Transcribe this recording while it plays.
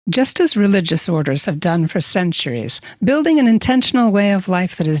Just as religious orders have done for centuries, building an intentional way of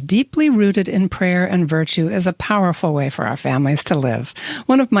life that is deeply rooted in prayer and virtue is a powerful way for our families to live.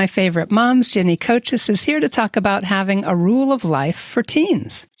 One of my favorite moms, Ginny Cochis, is here to talk about having a rule of life for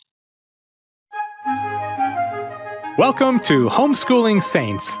teens. Welcome to Homeschooling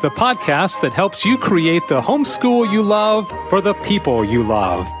Saints, the podcast that helps you create the homeschool you love for the people you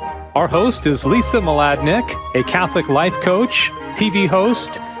love. Our host is Lisa Mladinich, a Catholic life coach, TV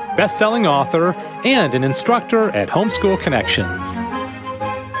host, best-selling author, and an instructor at Homeschool Connections.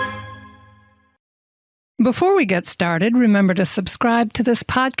 Before we get started, remember to subscribe to this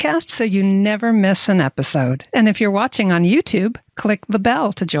podcast so you never miss an episode. And if you're watching on YouTube, click the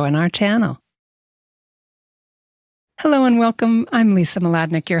bell to join our channel. Hello and welcome. I'm Lisa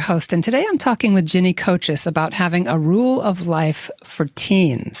Mladinich, your host, and today I'm talking with Ginny Cochis about having a rule of life for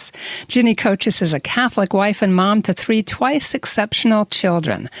teens. Ginny Cochis is a Catholic wife and mom to 3 twice exceptional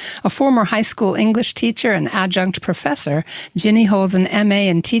children. A former high school English teacher and adjunct professor, Ginny holds an MA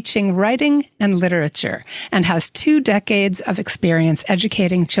in teaching writing and literature and has 2 decades of experience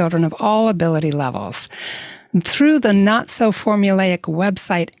educating children of all ability levels. Through the not-so-formulaic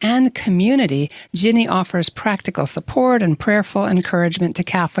website and community, Ginny offers practical support and prayerful encouragement to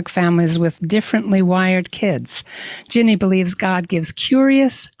Catholic families with differently wired kids. Ginny believes God gives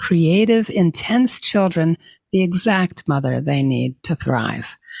curious, creative, intense children the exact mother they need to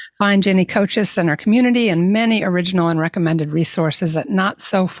thrive. Find Ginny Cochis and her community and many original and recommended resources at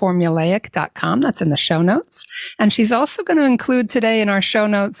notsoformulaic.com. That's in the show notes. And she's also going to include today in our show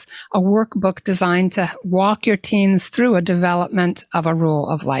notes a workbook designed to walk your teens through a development of a rule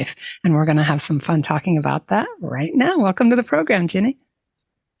of life. And we're going to have some fun talking about that right now. Welcome to the program, Ginny.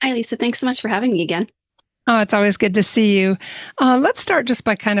 Hi, Lisa. Thanks so much for having me again. Oh, it's always good to see you. Let's start just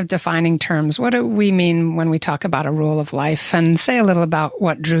by kind of defining terms. What do we mean when we talk about a rule of life? And say a little about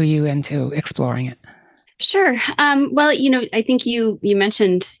what drew you into exploring it. Sure. Well, I think you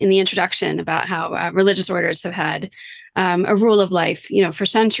mentioned in the introduction about how religious orders have had a rule of life, for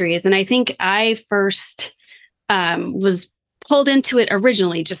centuries. And I think I first was pulled into it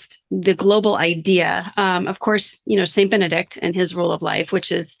originally, just the global idea. Of course, St. Benedict and his rule of life,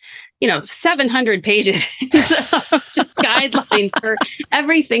 which is 700 pages of just guidelines for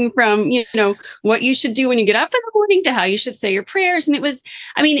everything from, what you should do when you get up in the morning to how you should say your prayers. And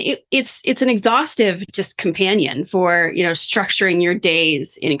it's an exhaustive just companion for, structuring your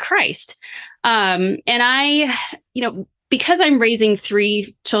days in Christ. And I, because I'm raising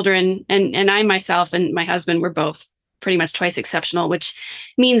 3 children and I myself and my husband were both pretty much twice exceptional, which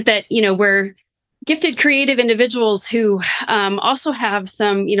means that, we're gifted creative individuals who also have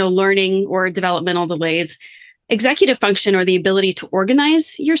some, learning or developmental delays. Executive function, or the ability to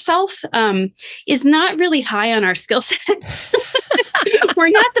organize yourself, is not really high on our skill set. We're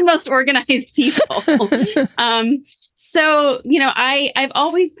not the most organized people. So, I've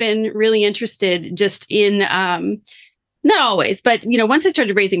always been really interested just in not always, but, once I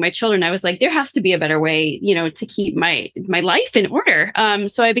started raising my children, I was like, there has to be a better way, to keep my life in order.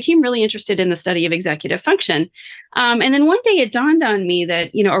 So I became really interested in the study of executive function. And then one day it dawned on me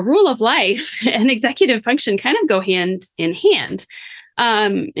that, a rule of life and executive function kind of go hand in hand.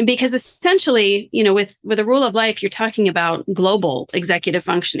 Because essentially, with a rule of life, you're talking about global executive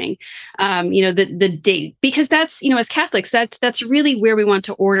functioning, the day, because that's, as Catholics, that's really where we want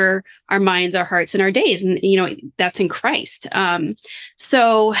to order our minds, our hearts, and our days. And, that's in Christ.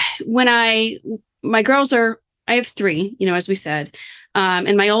 So when my girls I have 3, as we said,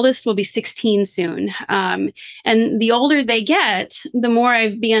 and my oldest will be 16 soon. And the older they get, the more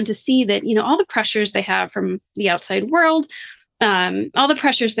I've begun to see that, all the pressures they have from the outside world, all the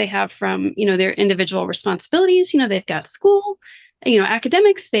pressures they have from, their individual responsibilities, they've got school,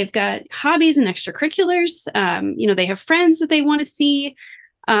 academics, they've got hobbies and extracurriculars, they have friends that they want to see,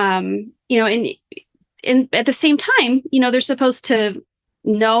 and at the same time, they're supposed to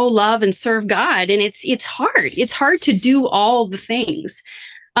know, love, and serve God. And it's hard. It's hard to do all the things.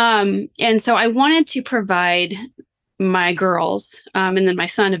 And so I wanted to provide my girls, and then my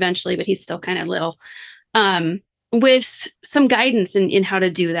son eventually, but he's still kind of little, with some guidance in how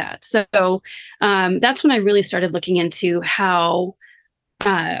to do that. So that's when I really started looking into how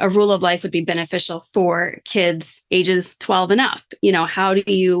a rule of life would be beneficial for kids ages 12 and up. How do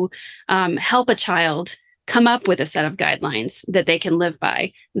you help a child come up with a set of guidelines that they can live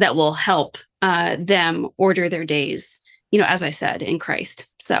by that will help them order their days, as I said, in Christ.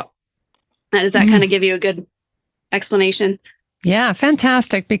 So does that kind of give you a good explanation? Yeah,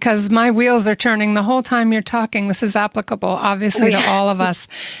 fantastic, because my wheels are turning the whole time you're talking. This is applicable, obviously, to all of us.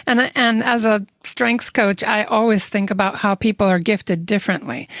 And as a strengths coach, I always think about how people are gifted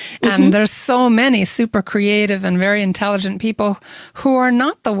differently. And there's so many super creative and very intelligent people who are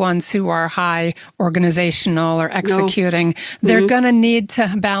not the ones who are high organizational or executing. They're going to need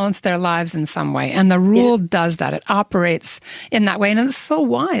to balance their lives in some way. And the rule does that. It operates in that way. And it's so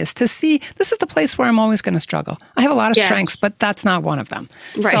wise to see this is the place where I'm always going to struggle. I have a lot of strengths, but that's not one of them.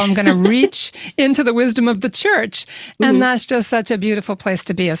 Right. So I'm going to reach into the wisdom of the church. And that's just such a beautiful place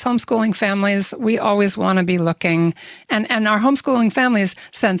to be. As homeschooling families, we always want to be looking, and our homeschooling families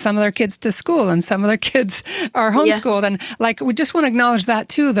send some of their kids to school and some of their kids are homeschooled. And like, we just want to acknowledge that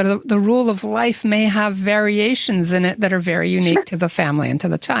too, that the rule of life may have variations in it that are very unique to the family and to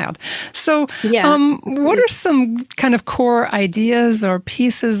the child. So what are some kind of core ideas or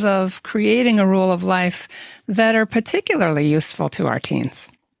pieces of creating a rule of life that are particularly useful to our teens?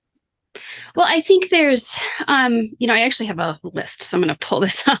 Well, I think there's, I actually have a list, so I'm going to pull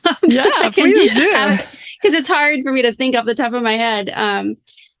this up. Yeah, please do. Because it's hard for me to think off the top of my head.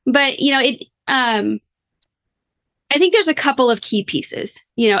 But, I think there's a couple of key pieces,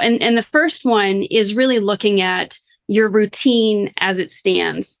 and the first one is really looking at your routine as it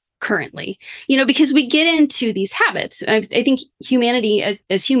stands currently, because we get into these habits. I think humanity,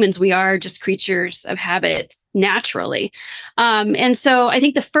 as humans, we are just creatures of habit naturally. And so I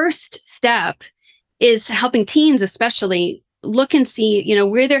think the first step is helping teens especially look and see,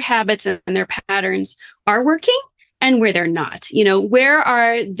 where their habits and their patterns are working and where they're not. Where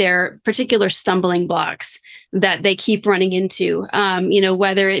are their particular stumbling blocks that they keep running into,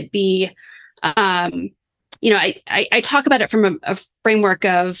 whether it be, I talk about it from a framework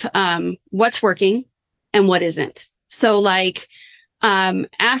of what's working and what isn't. So like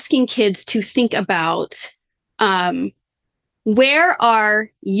asking kids to think about where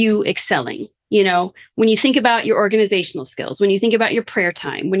are you excelling? When you think about your organizational skills, when you think about your prayer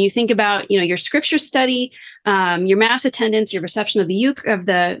time, when you think about, your scripture study, your mass attendance, your reception of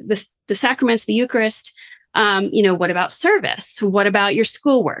the sacraments, the Eucharist, what about service? What about your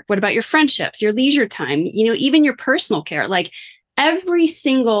schoolwork? What about your friendships, your leisure time, even your personal care, like every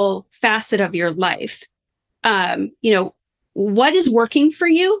single facet of your life, what is working for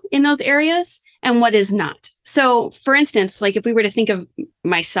you in those areas and what is not. So for instance, like if we were to think of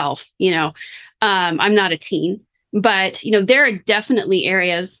myself, I'm not a teen, but, there are definitely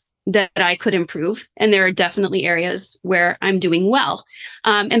areas that I could improve. And there are definitely areas where I'm doing well.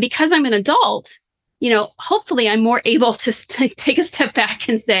 And because I'm an adult, hopefully I'm more able to take a step back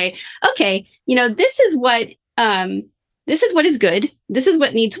and say, okay, this is what is good. This is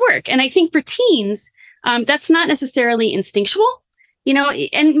what needs work. And I think for teens, that's not necessarily instinctual.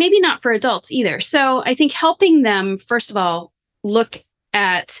 And maybe not for adults either. So I think helping them, first of all, look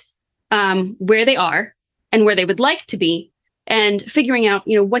at where they are and where they would like to be and figuring out,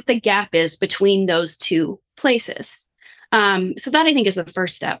 what the gap is between those two places. So that I think is the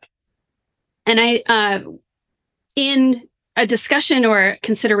first step. And in a discussion or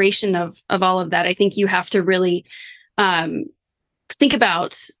consideration of all of that, I think you have to really think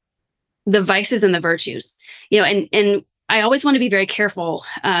about the vices and the virtues, and I always want to be very careful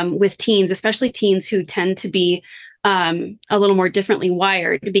with teens, especially teens who tend to be a little more differently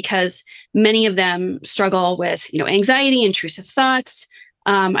wired, because many of them struggle with, anxiety, intrusive thoughts.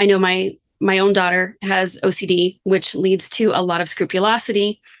 I know my own daughter has OCD, which leads to a lot of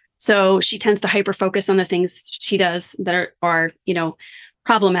scrupulosity. So she tends to hyper focus on the things she does that are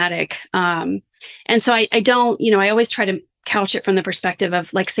problematic. And so I don't, I always try to couch it from the perspective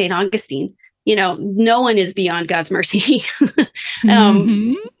of like St. Augustine. No one is beyond God's mercy,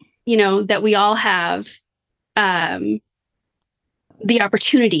 that we all have the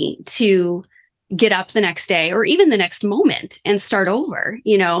opportunity to get up the next day or even the next moment and start over,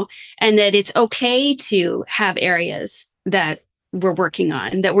 and that it's okay to have areas that we're working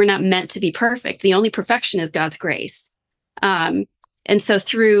on, that we're not meant to be perfect. The only perfection is God's grace. And so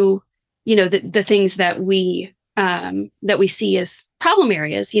through, the things that we see as problem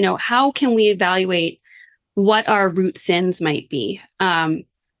areas, how can we evaluate what our root sins might be?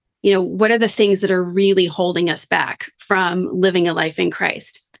 What are the things that are really holding us back from living a life in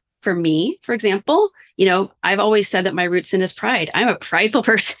Christ? For me, for example, I've always said that my root sin is pride. I'm a prideful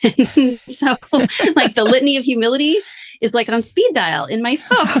person. So like the litany of humility is like on speed dial in my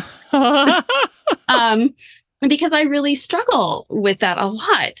phone. Because I really struggle with that a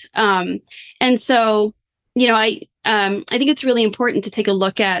lot. And so, I think it's really important to take a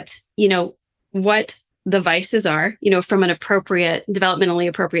look at, what the vices are, from an developmentally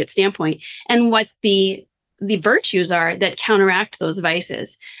appropriate standpoint, and what the virtues are that counteract those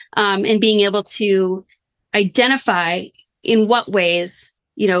vices, and being able to identify in what ways,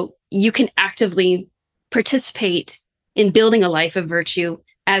 you can actively participate in building a life of virtue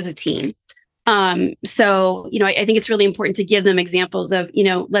as a teen. So, I think it's really important to give them examples of,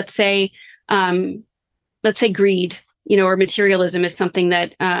 let's say greed, or materialism is something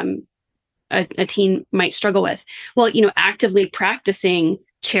that a teen might struggle with. Well, actively practicing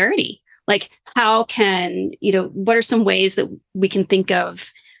charity, like how can, what are some ways that we can think of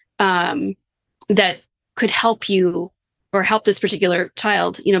that could help you or help this particular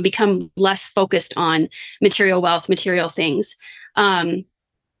child, become less focused on material wealth, material things, or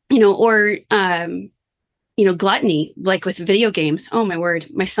gluttony, like with video games. Oh my word,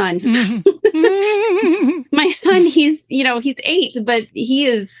 my son, my son, he's 8, but he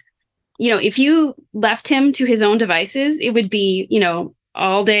is, if you left him to his own devices, it would be,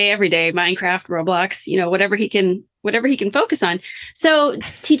 all day, every day, Minecraft, Roblox, whatever he can focus on. So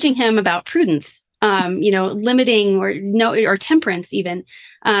teaching him about prudence, limiting or temperance, even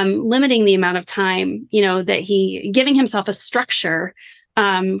limiting the amount of time, that giving himself a structure,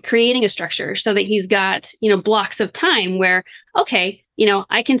 creating a structure so that he's got, blocks of time where, okay,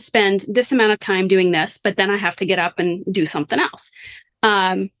 I can spend this amount of time doing this, but then I have to get up and do something else.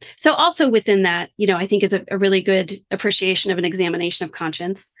 So also within that, I think is a really good appreciation of an examination of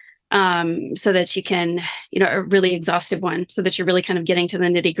conscience, so that you can, a really exhaustive one, so that you're really kind of getting to the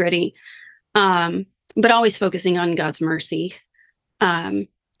nitty gritty, but always focusing on God's mercy. And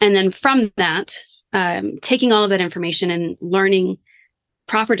then from that, taking all of that information and learning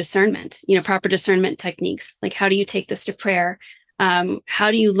proper discernment techniques. Like, how do you take this to prayer? How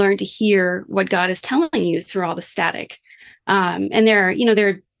do you learn to hear what God is telling you through all the static? And there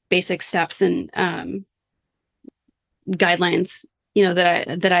are basic steps and guidelines,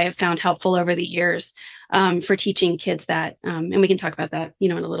 that I have found helpful over the years, for teaching kids that. And we can talk about that,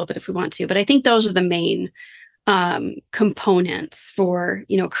 in a little bit if we want to. But I think those are the main components for,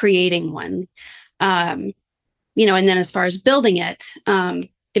 creating one. And then as far as building it,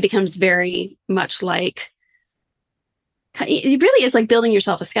 it becomes very much like, it really is like building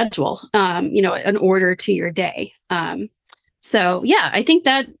yourself a schedule, an order to your day. So yeah, I think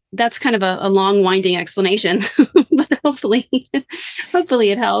that's kind of a long, winding explanation, but hopefully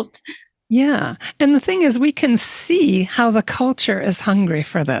it helped. Yeah. And the thing is, we can see how the culture is hungry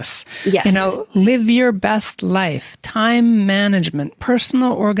for this. Yes. Live your best life, time management,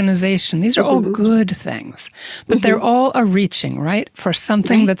 personal organization. These are all good things, but they're all a reaching, right? For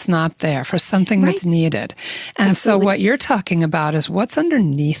something that's not there, for something that's needed. And so what you're talking about is what's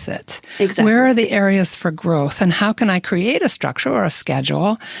underneath it. Exactly. Where are the areas for growth? And how can I create a structure or a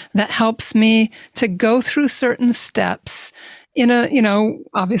schedule that helps me to go through certain steps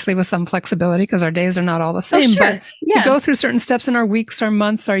obviously with some flexibility, because our days are not all the same, but to go through certain steps in our weeks, our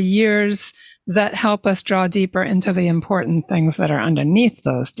months, our years that help us draw deeper into the important things that are underneath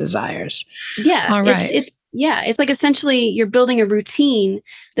those desires. Yeah. All right. It's like essentially you're building a routine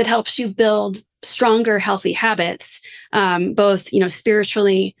that helps you build stronger, healthy habits, both,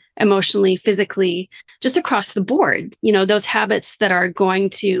 spiritually, emotionally, physically, just across the board, those habits that are going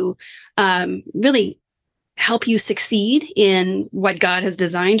to really help you succeed in what God has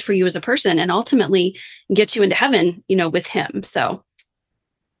designed for you as a person, and ultimately get you into heaven, with him. So.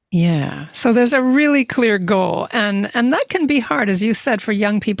 Yeah. So there's a really clear goal. And that can be hard, as you said, for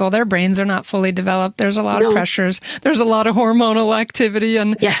young people. Their brains are not fully developed. There's a lot of pressures. There's a lot of hormonal activity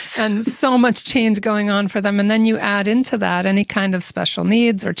and so much change going on for them. And then you add into that any kind of special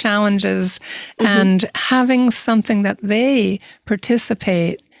needs or challenges, and having something that they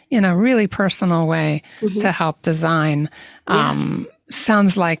participate in a really personal way to help design.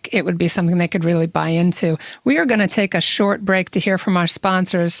 Sounds like it would be something they could really buy into. We are going to take a short break to hear from our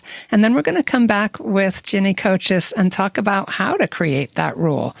sponsors, and then we're going to come back with Ginny Cochis and talk about how to create that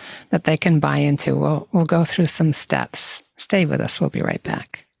rule that they can buy into. We'll go through some steps. Stay with us. We'll be right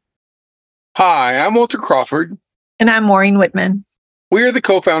back. Hi, I'm Walter Crawford. And I'm Maureen Whitman. We are the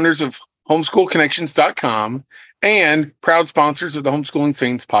co-founders of homeschoolconnections.com and proud sponsors of the Homeschooling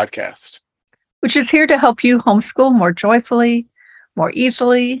Saints podcast, which is here to help you homeschool more joyfully, more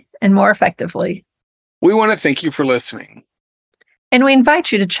easily, and more effectively. We want to thank you for listening. And we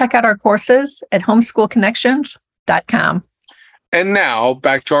invite you to check out our courses at homeschoolconnections.com. And now,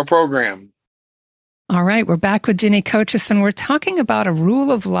 back to our program. All right, we're back with Ginny Cochis, and we're talking about a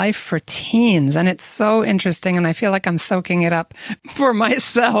rule of life for teens. And it's so interesting, and I feel like I'm soaking it up for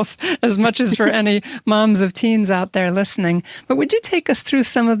myself as much as for any moms of teens out there listening. But would you take us through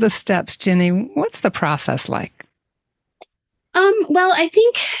some of the steps, Ginny? What's the process like? Well, I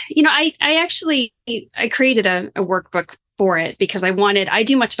think, I created a workbook for it because I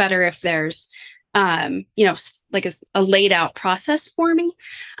do much better if there's like a laid out process for me.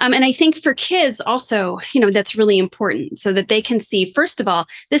 And I think for kids also, that's really important so that they can see, first of all,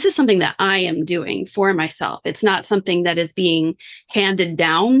 this is something that I am doing for myself. It's not something that is being handed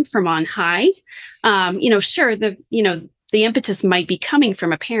down from on high. Sure, the impetus might be coming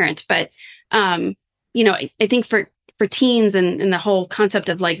from a parent, but, I think for teens and the whole concept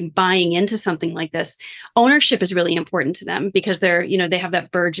of like buying into something like this, ownership is really important to them because they're, they have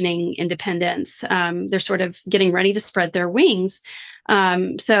that burgeoning independence. They're sort of getting ready to spread their wings.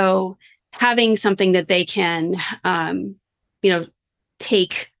 So having something that they can,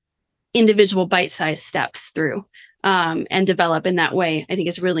 take individual bite-sized steps through and develop in that way, I think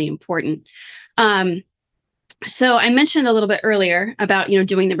is really important. So I mentioned a little bit earlier about,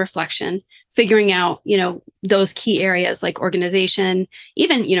 doing the reflection, figuring out, those key areas like organization,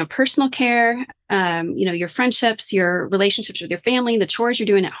 even, personal care, your friendships, your relationships with your family, the chores you're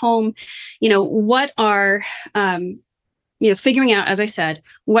doing at home, what are, figuring out, as I said,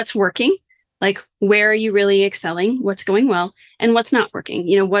 what's working, like where are you really excelling, what's going well, and what's not working,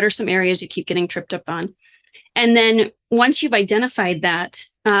 what are some areas you keep getting tripped up on. And then once you've identified that,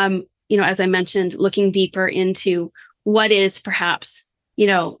 as I mentioned, looking deeper into what is perhaps,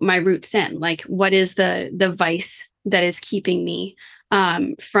 my root sin, like what is the vice that is keeping me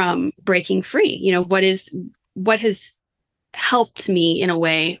from breaking free? What has helped me in a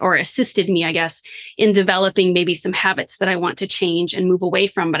way or assisted me, I guess, in developing maybe some habits that I want to change and move away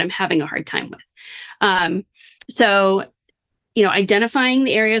from, but I'm having a hard time with. So identifying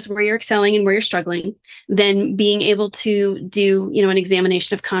the areas where you're excelling and where you're struggling, then being able to do, an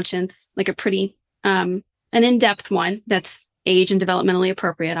examination of conscience, like a pretty, an in-depth one that's age and developmentally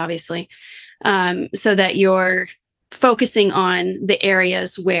appropriate, obviously, so that you're focusing on the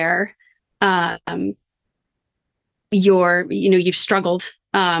areas where you've struggled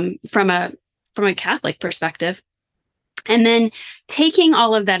from a Catholic perspective, and then taking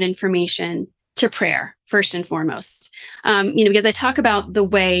all of that information to prayer first and foremost, because I talk about the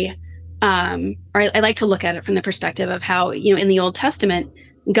way, or I like to look at it from the perspective of how, in the Old Testament,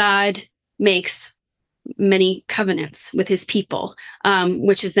 God makes many covenants with his people,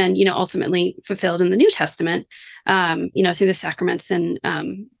 which is then, ultimately fulfilled in the New Testament, through the sacraments and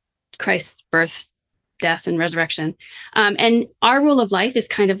Christ's birth, death, and resurrection. And our rule of life is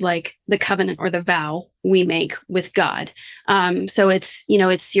kind of like the covenant or the vow we make with God. So it's,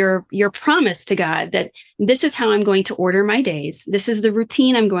 it's your promise to God that this is how I'm going to order my days. This is the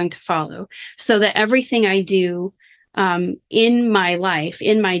routine I'm going to follow so that everything I do in my life,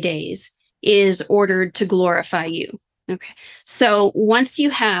 in my days, is ordered to glorify you. Okay. So once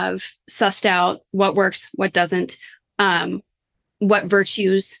you have sussed out what works, what doesn't, what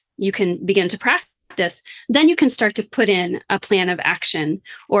virtues you can begin to practice, then you can start to put in a plan of action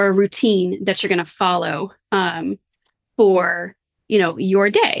or a routine that you're going to follow for, your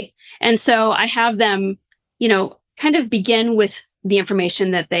day. And so I have them, kind of begin with the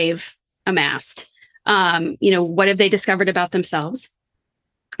information that they've amassed. What have they discovered about themselves?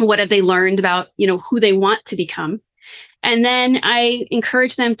 What have they learned about, who they want to become? And then I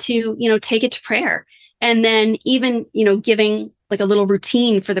encourage them to, take it to prayer. And then even, giving like a little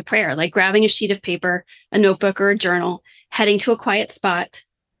routine for the prayer, like grabbing a sheet of paper, a notebook or a journal, heading to a quiet spot,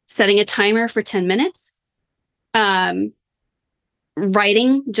 setting a timer for 10 minutes,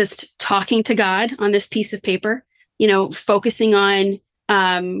 writing, just talking to God on this piece of paper, focusing on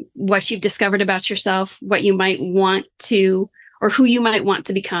what you've discovered about yourself, what you might want to, or who you might want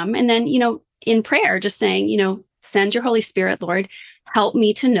to become. And then, in prayer, just saying, send your Holy Spirit, Lord, help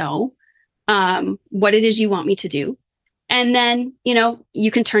me to know what it is you want me to do. And then,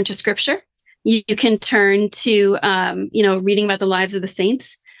 you can turn to scripture. You can turn to, reading about the lives of the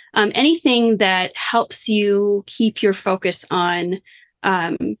saints, anything that helps you keep your focus on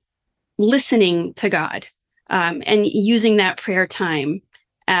listening to God and using that prayer time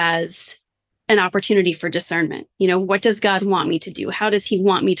as an opportunity for discernment. What does God want me to do? How does he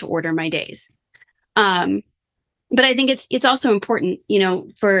want me to order my days? But I think it's also important,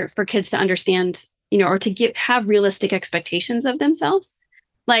 for kids to understand, or to have realistic expectations of themselves.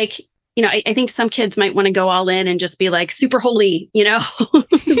 Like, I think some kids might want to go all in and just be like super holy, I'm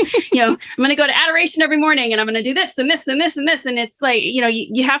going to go to adoration every morning and I'm going to do this and this and this and this. And it's like,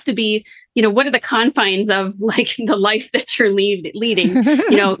 you have to be, what are the confines of like the life that you're leading?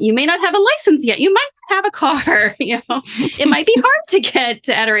 You may not have a license yet. You might not have a car, it might be hard to get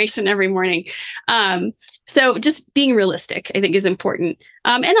to adoration every morning. So just being realistic, I think, is important.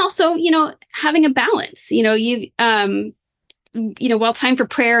 And also, having a balance, while time for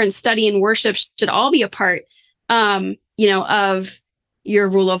prayer and study and worship should all be a part, of your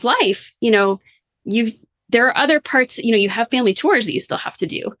rule of life, there are other parts, you have family chores that you still have to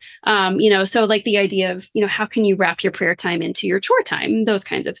do. So like the idea of, how can you wrap your prayer time into your chore time, those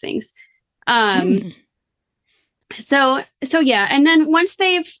kinds of things. So yeah. And then once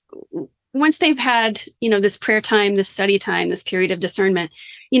they've had, this prayer time, this study time, this period of discernment,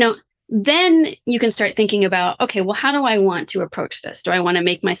 then you can start thinking about, okay, well, how do I want to approach this? Do I want to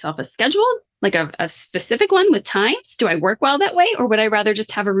make myself a schedule, like a specific one with times? Do I work well that way? Or would I rather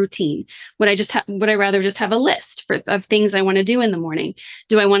just have a routine? Would I rather just have a list of things I want to do in the morning?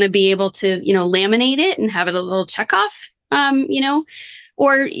 Do I want to be able to, laminate it and have it a little check off?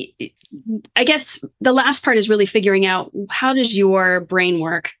 Or I guess the last part is really figuring out, how does your brain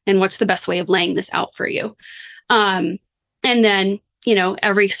work and what's the best way of laying this out for you? And then,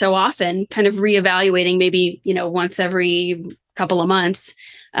 every so often kind of reevaluating, maybe, once every couple of months,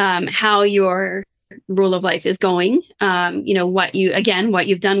 how your rule of life is going, what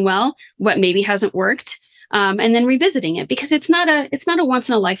you've done well, what maybe hasn't worked, and then revisiting it, because it's not a once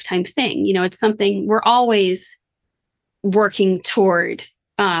in a lifetime thing. It's something we're always working toward,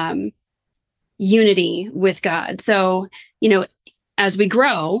 unity with God. So, as we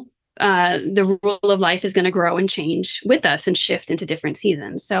grow, the rule of life is going to grow and change with us and shift into different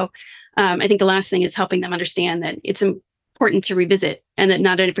seasons. So I think the last thing is helping them understand that it's important to revisit, and that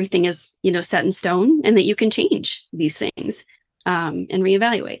not everything is, set in stone, and that you can change these things and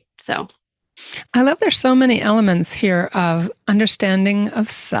reevaluate. So I love there's so many elements here of understanding of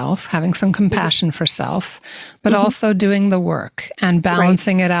self, having some compassion for self, but also doing the work and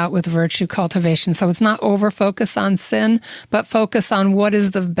balancing it out with virtue cultivation. So it's not over focus on sin, but focus on what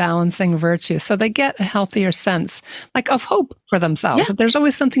is the balancing virtue. So they get a healthier sense, like, of hope for themselves, that there's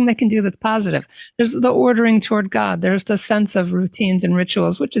always something they can do that's positive. There's the ordering toward God. There's the sense of routines and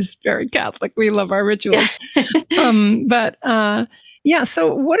rituals, which is very Catholic. We love our rituals. Yeah.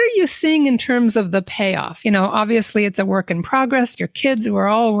 So what are you seeing in terms of the payoff? Obviously it's a work in progress. Your kids were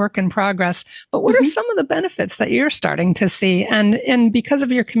all work in progress, but what are some of the benefits that you're starting to see? And because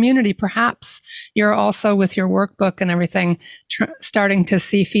of your community, perhaps you're also, with your workbook and everything, starting to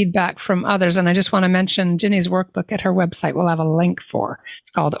see feedback from others. And I just want to mention Ginny's workbook at her website. We'll have a link for. It's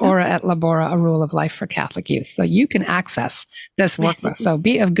called Ora et Labora, A Rule of Life for Catholic Youth. So you can access this workbook. So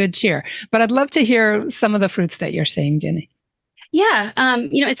be of good cheer. But I'd love to hear some of the fruits that you're seeing, Ginny. Yeah.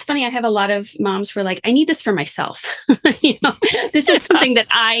 It's funny. I have a lot of moms who are like, I need this for myself. This is something that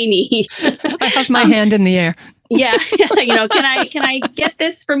I need. I have my hand in the air. Yeah. Can I get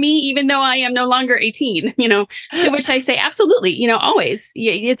this for me, even though I am no longer 18, to which I say, absolutely, always.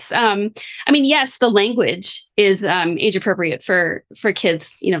 Yeah, it's, yes, the language is age appropriate for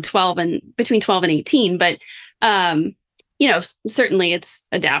kids, 12 and between 12 and 18, but, certainly it's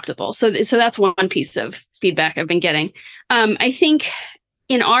adaptable. So that's one piece of feedback I've been getting. I think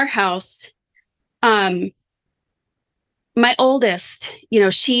in our house, my oldest,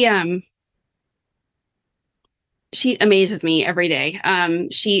 she amazes me every day.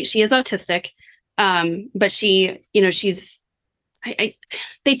 She is autistic, but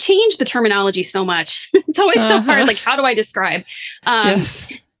they change the terminology so much. It's always so hard. Like, how do I describe? Yes.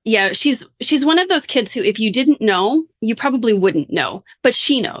 Yeah, she's one of those kids who, if you didn't know, you probably wouldn't know, but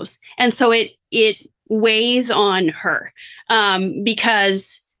she knows. And so it weighs on her,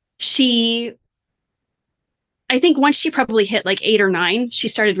 because I think once she probably hit like 8 or 9, she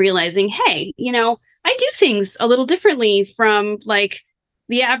started realizing, hey, I do things a little differently from like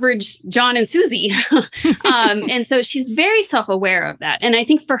the average John and Susie. And so she's very self-aware of that. And I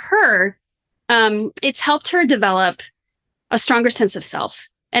think for her, it's helped her develop a stronger sense of self,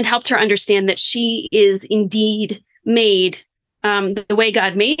 and helped her understand that she is indeed made the way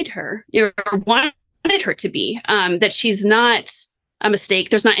God made her, or wanted her to be, that she's not a mistake.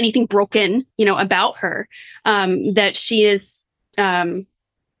 There's not anything broken, about her, that she is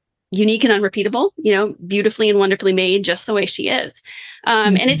unique and unrepeatable, beautifully and wonderfully made just the way she is.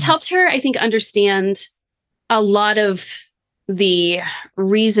 And it's helped her, I think, understand a lot of the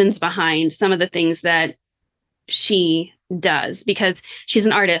reasons behind some of the things that she does, because she's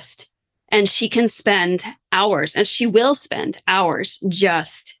an artist and she can spend hours, and she will spend hours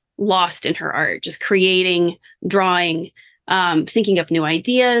just lost in her art, just creating, drawing, thinking of new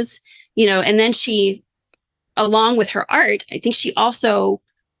ideas, and then she, along with her art, I think she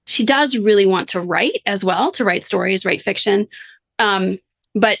does really want to write as well, to write stories, write fiction.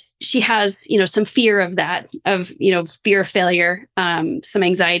 but she has, some fear of that, fear of failure, some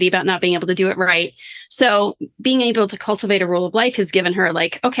anxiety about not being able to do it right. So being able to cultivate a rule of life has given her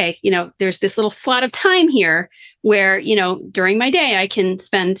like, okay, there's this little slot of time here where, during my day, I can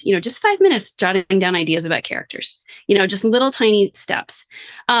spend, just 5 minutes jotting down ideas about characters, just little tiny steps.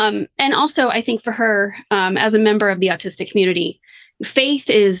 And also I think for her, as a member of the autistic community, faith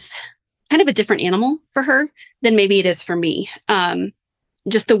is kind of a different animal for her than maybe it is for me.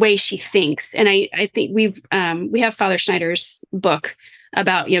 Just the way she thinks. And I think we have Father Schneider's book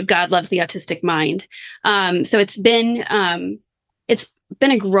about, God loves the autistic mind. So it's been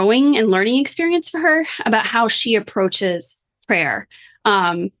a growing and learning experience for her about how she approaches prayer.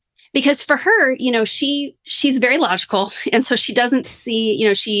 Because for her, she's very logical. And so she doesn't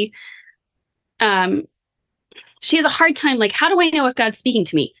see, she has a hard time, like, how do I know if God's speaking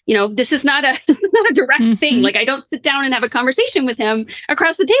to me? This is not a direct thing. Like, I don't sit down and have a conversation with him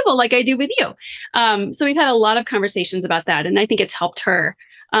across the table like I do with you. So we've had a lot of conversations about that. And I think it's helped her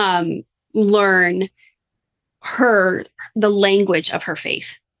learn the language of her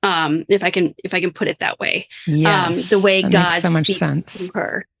faith. If I can put it that way. Yes, the way that God makes so much speaks sense to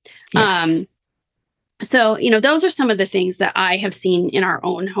her. Yes. So, those are some of the things that I have seen in our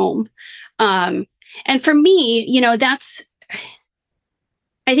own home. And for me,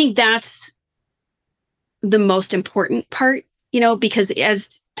 I think that's the most important part, because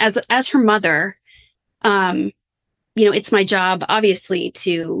as her mother, it's my job, obviously,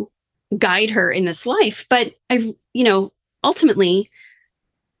 to guide her in this life. But ultimately,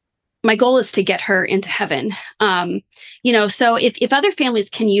 my goal is to get her into heaven. So if other families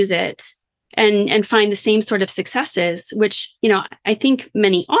can use it and find the same sort of successes, which, I think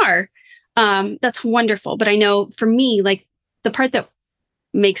many are, that's wonderful. But I know for me, like the part that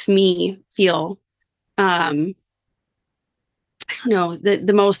makes me feel, I don't know,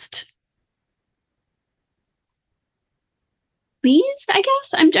 the most pleased, I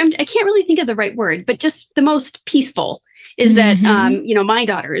guess. I can't really think of the right word, but just the most peaceful is that, my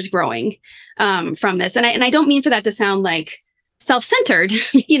daughter is growing, from this. And I don't mean for that to sound like self-centered,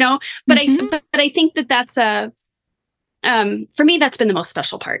 but I think that's for me, that's been the most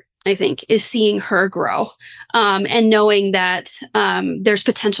special part, I think, is seeing her grow, and knowing that there's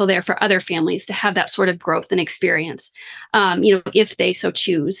potential there for other families to have that sort of growth and experience, if they so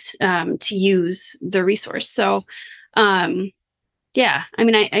choose to use the resource. So, I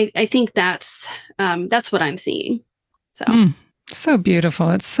think that's what I'm seeing. So. So beautiful.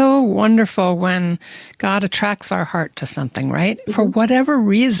 It's so wonderful when God attracts our heart to something, right? For whatever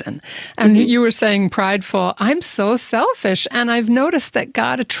reason. And you were saying prideful. I'm so selfish. And I've noticed that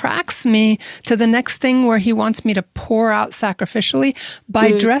God attracts me to the next thing where he wants me to pour out sacrificially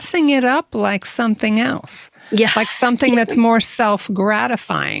by dressing it up like something else. Yeah. Like something that's more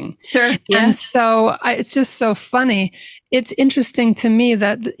self-gratifying. Sure. Yeah. And so it's just so funny. It's interesting to me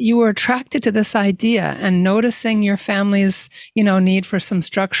that you were attracted to this idea and noticing your family's, need for some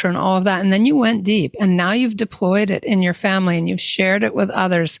structure and all of that. And then you went deep and now you've deployed it in your family and you've shared it with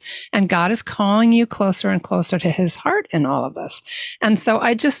others. And God is calling you closer and closer to his heart in all of this. And so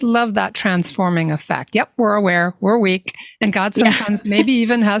I just love that transforming effect. Yep, we're aware, we're weak. And God sometimes maybe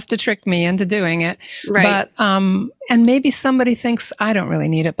even has to trick me into doing it. Right. But, and maybe somebody thinks, I don't really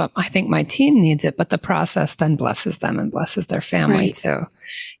need it, but I think my teen needs it. But the process then blesses them and blesses their family too.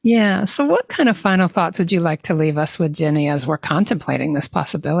 Yeah. So what kind of final thoughts would you like to leave us with, Ginny, as we're contemplating this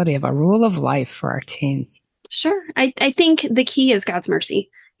possibility of a rule of life for our teens? Sure. I think the key is God's mercy,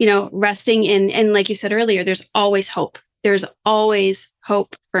 resting in, and like you said earlier, there's always hope. There's always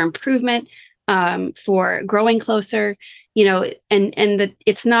hope for improvement, for growing closer, and that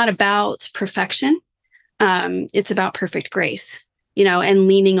it's not about perfection. It's about perfect grace, and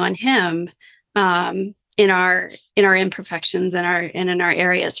leaning on him, in our imperfections and in our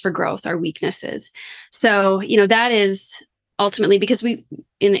areas for growth, our weaknesses. So, that is ultimately because we,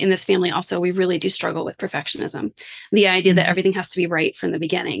 in this family also, we really do struggle with perfectionism, the idea that everything has to be right from the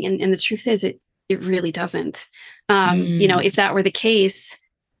beginning. And the truth is it really doesn't. If that were the case,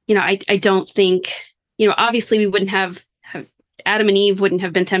 I don't think, obviously we wouldn't have Adam and Eve wouldn't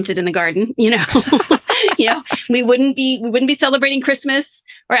have been tempted in the garden, we wouldn't be celebrating Christmas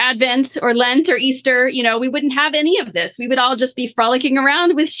or Advent or Lent or Easter, we wouldn't have any of this. We would all just be frolicking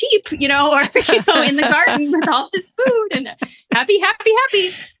around with sheep, or, in the garden with all this food and happy.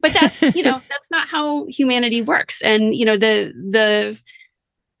 But that's, that's not how humanity works. And,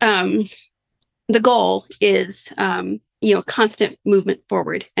 the goal is, constant movement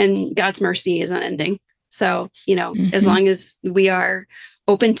forward, and God's mercy is unending. So, as long as we are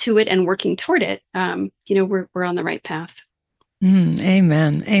open to it and working toward it, we're on the right path.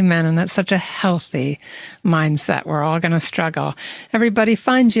 Amen. Amen. And that's such a healthy mindset. We're all going to struggle. Everybody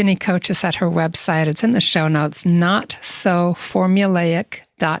find Ginny Coaches at her website. It's in the show notes,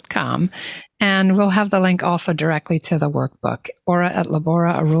 notsoformulaic.com. And we'll have the link also directly to the workbook, Ora et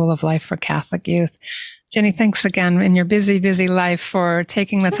Labora, A Rule of Life for Catholic Youth. Ginny, thanks again in your busy, busy life for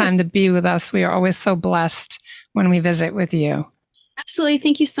taking the time to be with us. We are always so blessed when we visit with you. Absolutely.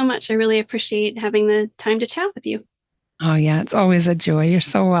 Thank you so much. I really appreciate having the time to chat with you. Oh, yeah. It's always a joy. You're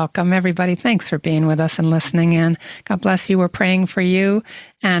so welcome. Everybody, thanks for being with us and listening in. God bless you. We're praying for you.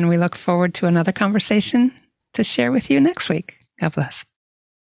 And we look forward to another conversation to share with you next week. God bless.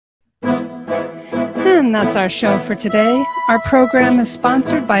 And that's our show for today. Our program is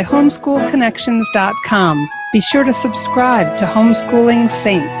sponsored by homeschoolconnections.com. Be sure to subscribe to Homeschooling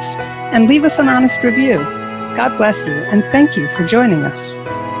Saints and leave us an honest review. God bless you, and thank you for joining us.